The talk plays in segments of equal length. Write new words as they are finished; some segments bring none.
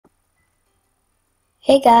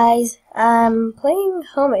Hey guys, I'm playing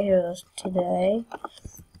Helmet Heroes today.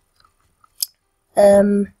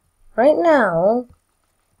 Right now,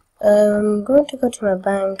 I'm going to go to my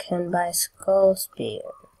bank and buy Skull Spear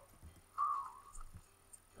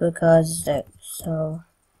because they're so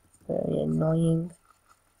very annoying.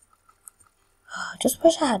 Just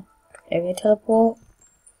wish I had area teleport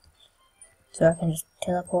so I can just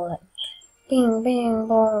teleport like bing bing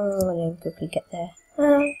bong and then quickly get there.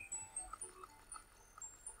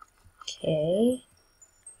 Okay.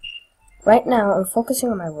 Right now, I'm focusing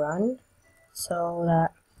on my run so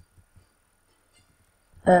that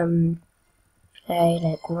I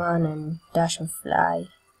like run and dash and fly.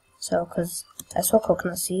 So, cause I saw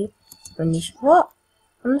Coconut Sea when you what?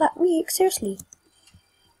 I'm that weak, seriously.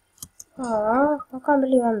 Aww, I can't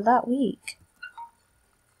believe I'm that weak.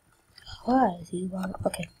 Why is he wrong?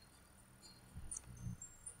 Okay.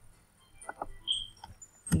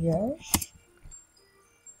 Yes.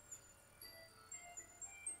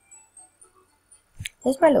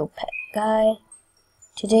 There's my little pet guy.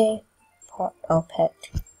 Today, pot or pet.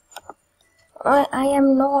 I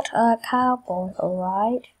am not a cowboy,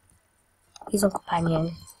 alright? He's on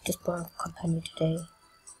companion. Just born companion today.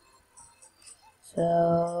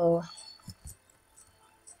 So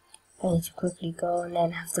I need to quickly go and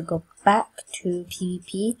then have to go back to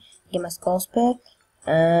PvP, get my Skull Spear,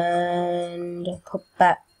 and put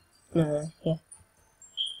back. Yeah.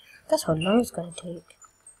 That's how long it's gonna take.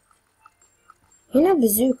 You know,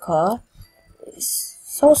 bazooka is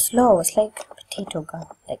so slow. It's like a potato gun,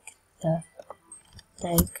 like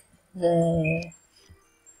the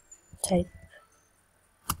type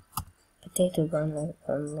potato gun, like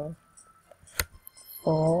on the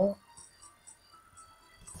 4,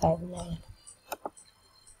 5, 9.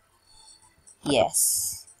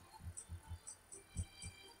 Yes.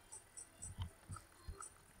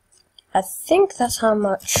 I think that's how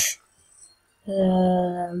much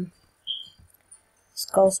the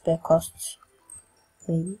Skull Spear costs.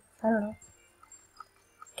 Maybe. I don't know.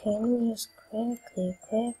 Okay, let me just quickly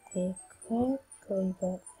get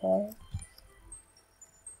there.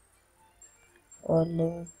 Or let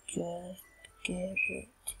me just get it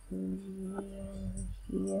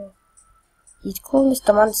here. He's called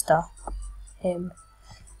Mr. Monster. Him.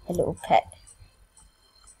 A little pet.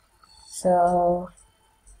 So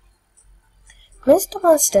Mr.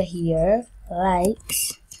 Monster here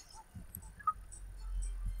likes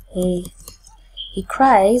he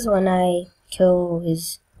cries when I kill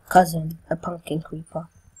his cousin, a pumpkin creeper.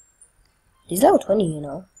 He's level 20, you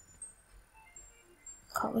know.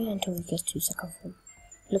 Can't wait until he gets 2 seconds.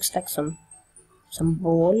 Looks like some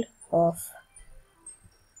ball of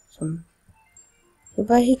some,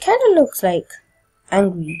 but he kind of looks like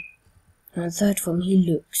angry. And the third form, he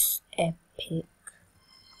looks epic.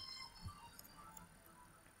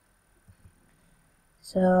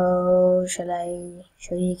 So, shall I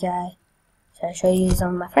show you guys? Shall I show you some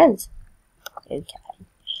of my friends? Okay.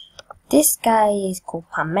 This guy is called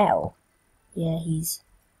Pamel. Yeah, he's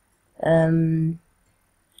in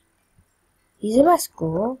my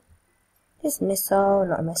school. This Missile,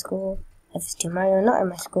 not in my school. FST Mario, not in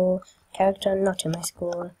my school. Character, not in my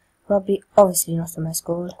school. Robbie, obviously not in my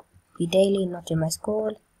school. B Daily, not in my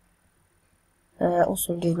school.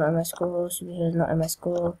 Awesome Dude, not in my school. Superhero, not in my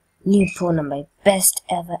school. New Prawn, my best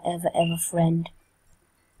ever friend.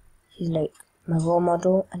 He's like my role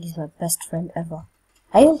model, and he's my best friend ever.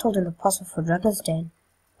 I even told him the password for Dragon's Den.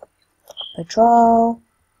 Patrol,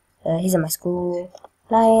 he's in my school.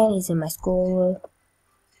 Lion, he's in my school.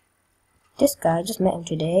 This guy, I just met him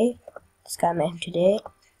today. This guy, met him today.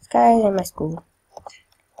 This guy is in my school.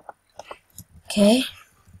 Okay.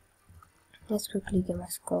 Let's quickly get my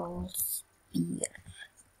Skull Spear.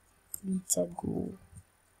 Let's go.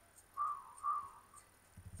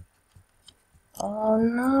 Oh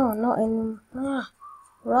no, not in.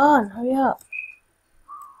 Run, hurry up.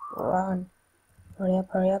 Run. Hurry up.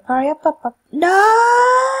 No!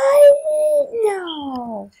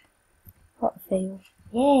 What fail?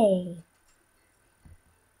 Yay!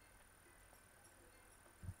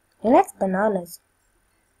 He likes bananas.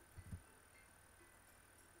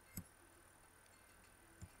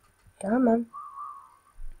 Come on.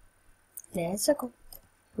 Let's go.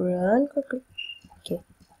 Run quickly. Okay.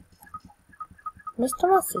 Mr.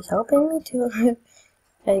 Moss is helping me to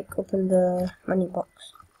like open the money box.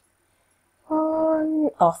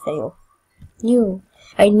 Oh, fail.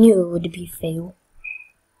 I knew it would be fail.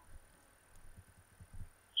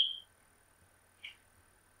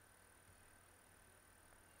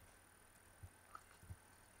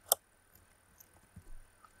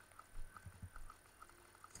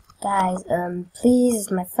 Guys, please,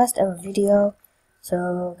 it's my first ever video,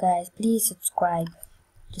 So guys, please subscribe.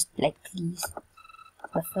 Just like please.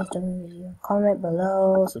 My first ever video. Comment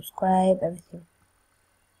below, subscribe, everything.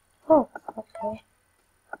 Oh, okay.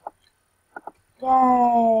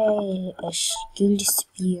 Yay! A skill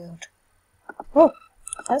disappeared. Oh,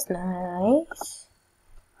 that's nice.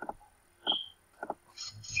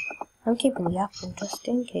 I'm keeping the apple just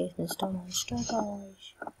in case Mr. Monster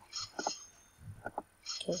dies.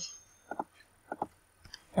 Okay.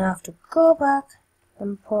 Now I have to go back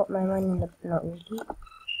and put my money in the... not really.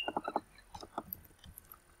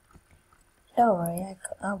 Don't worry,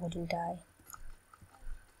 I wouldn't die.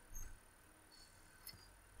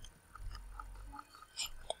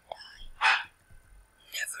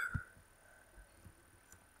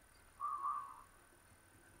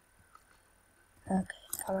 Okay,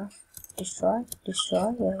 come on. Destroy,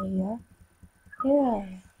 destroy, yeah.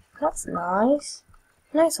 That's nice.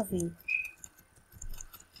 Nice of you.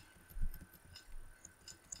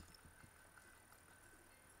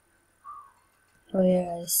 Oh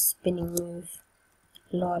yeah, spinning move.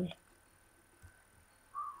 Lol.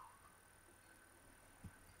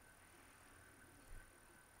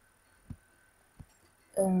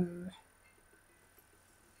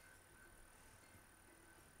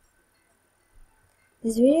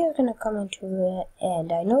 This video is gonna come into an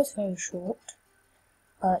end. I know it's very short,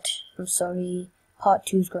 but I'm sorry. Part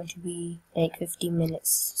 2 is going to be like 15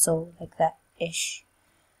 minutes, so like that ish.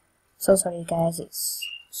 So sorry guys, it's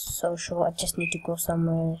so short. I just need to go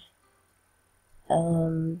somewhere.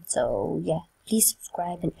 So yeah, please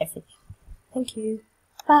subscribe and everything. Thank you.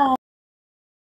 Bye.